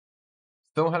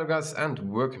So hello guys and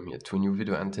welcome here to a new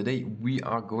video, and today we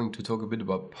are going to talk a bit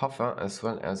about Puffer as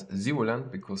well as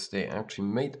ZeroLend because they actually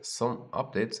made some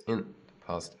updates in the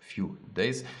past few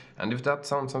days. And if that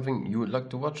sounds something you would like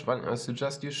to watch, well, I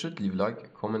suggest you should leave a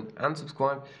like, comment and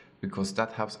subscribe because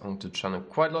that helps out the channel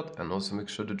quite a lot, and also make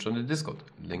sure to join the Discord.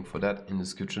 Link for that in the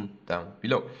description down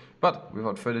below. But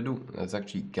without further ado, let's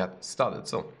actually get started.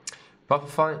 So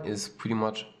Pufferfy is pretty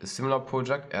much a similar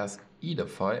project as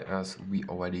EtherFi, as we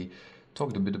already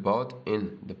talked a bit about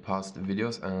in the past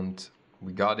videos. And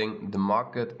regarding the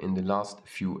market in the last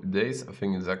few days, I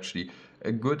think it's actually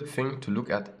a good thing to look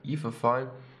at EtherFi,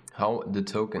 how the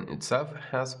token itself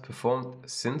has performed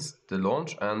since the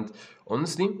launch. And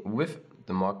honestly, with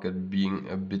the market being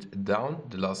a bit down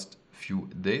the last few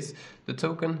days, the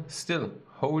token still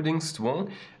holding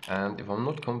strong. And if I'm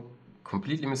not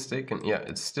completely mistaken, yeah,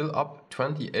 it's still up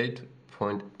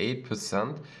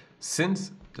 28.8%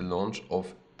 since the launch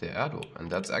of the airdrop,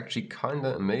 and that's actually kind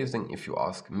of amazing if you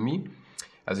ask me.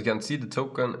 As you can see, the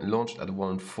token launched at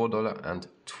around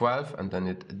 $4.12 and then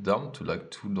it dumped to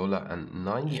like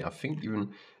 $2.90, I think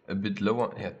even a bit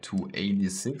lower at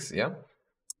 $2.86, yeah,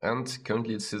 and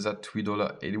currently it sits at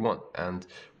 $3.81. And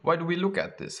why do we look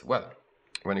at this? Well,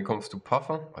 when it comes to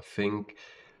Puffer, I think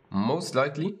most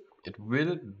likely it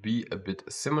will be a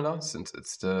bit similar, since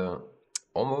it's the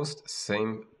almost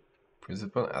same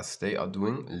principle as they are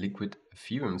doing liquid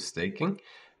ethereum staking,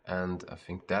 and I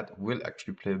think that will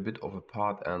actually play a bit of a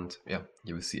part. And yeah,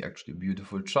 you will see actually a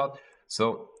beautiful chart.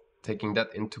 So taking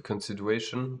that into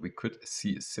consideration, we could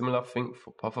see a similar thing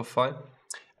for Pufferfy.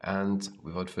 And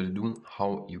without further ado,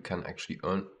 how you can actually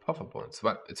earn Puffer points.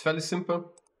 Well, it's fairly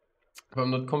simple. If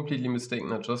I'm not completely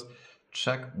mistaken, I just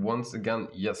check once again.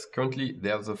 Yes, currently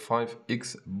there's a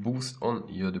 5x boost on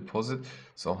your deposit.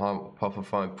 So how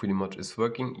Pufferfy pretty much is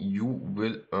working, you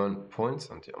will earn points.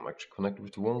 And yeah, I'm actually connected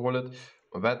with the wrong wallet,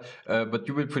 my bad. But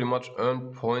you will pretty much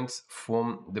earn points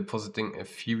from depositing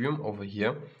Ethereum over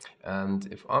here. And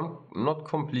if I'm not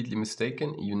completely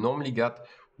mistaken, you normally get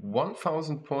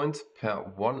 1000 points per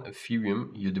one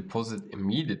Ethereum you deposit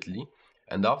immediately.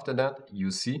 And after that,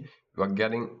 you see you are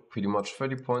getting pretty much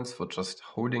 30 points for just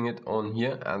holding it on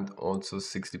here, and also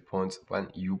 60 points when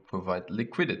you provide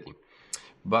liquidity.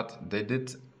 But they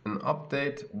did an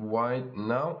update right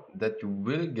now that you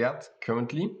will get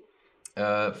currently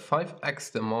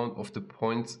 5x the amount of the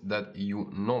points that you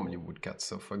normally would get.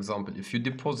 So for example, if you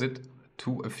deposit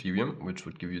 2 Ethereum, which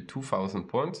would give you 2000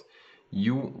 points,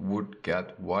 you would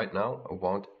get right now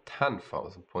around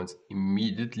 10,000 points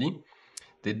immediately.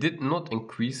 They did not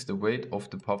increase the weight of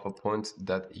the Puffer points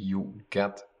that you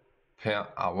get per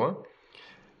hour.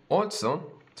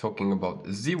 Also, talking about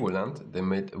ZeroLend, they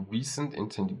made a recent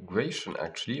integration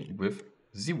actually with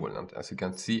ZeroLend. As you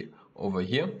can see over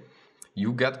here,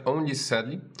 you get only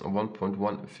sadly a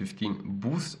 1.115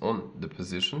 boost on the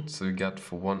position. So you get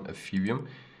for one Ethereum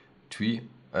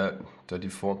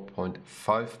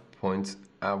 34.5 points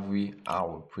every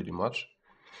hour pretty much.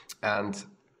 And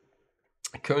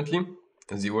currently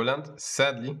ZeroLend,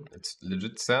 sadly, it's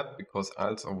legit sad because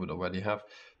else I would already have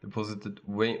deposited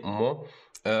way more.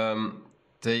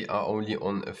 They are only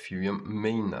on Ethereum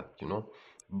mainnet, you know.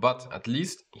 But at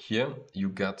least here you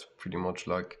get pretty much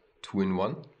like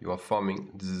 2-in-1. You are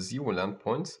farming the ZeroLend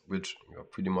points, which you are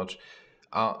pretty much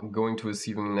are going to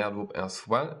receiving an airdrop as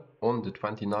well on the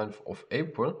 29th of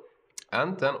April.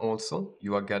 And then also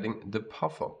you are getting the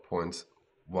Puffer points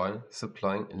while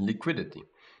supplying liquidity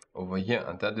over here.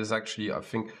 And that is actually, I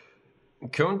think,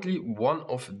 currently one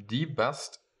of the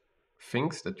best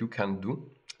things that you can do,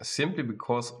 simply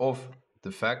because of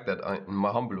the fact that in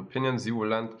my humble opinion,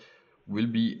 ZeroLend will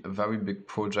be a very big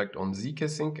project on ZK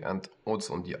Sync and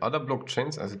also on the other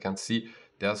blockchains. As you can see,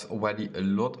 there's already a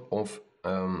lot of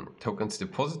tokens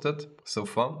deposited so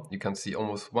far. You can see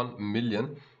almost 1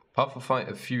 million Pufferfy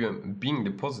Ethereum being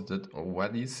deposited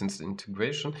already since the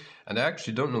integration. And I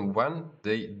actually don't know when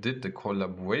they did the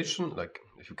collaboration, like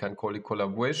if you can call it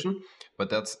collaboration, but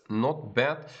that's not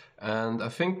bad. And I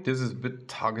think this is a bit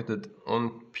targeted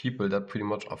on people that pretty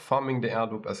much are farming the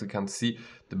airdrop. As you can see,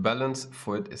 the balance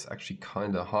for it is actually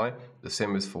kind of high. The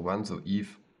same is for Renzo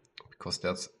ETH, because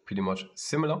that's pretty much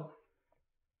similar.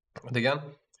 But again,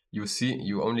 you see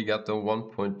you only get the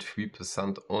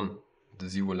 1.3% on the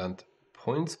ZeroLend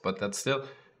points, but that still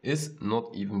is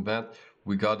not even bad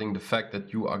regarding the fact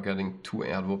that you are getting 2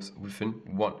 airdrops within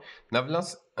one.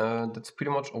 Nevertheless, that's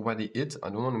pretty much already it. I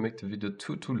don't want to make the video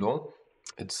too long.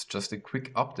 It's just a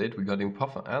quick update regarding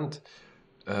Puffer and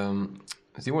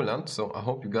ZeroLend. So I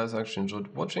hope you guys actually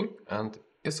enjoyed watching, and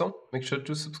if so, make sure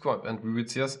to subscribe, and we will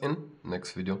see us in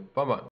next video. Bye bye.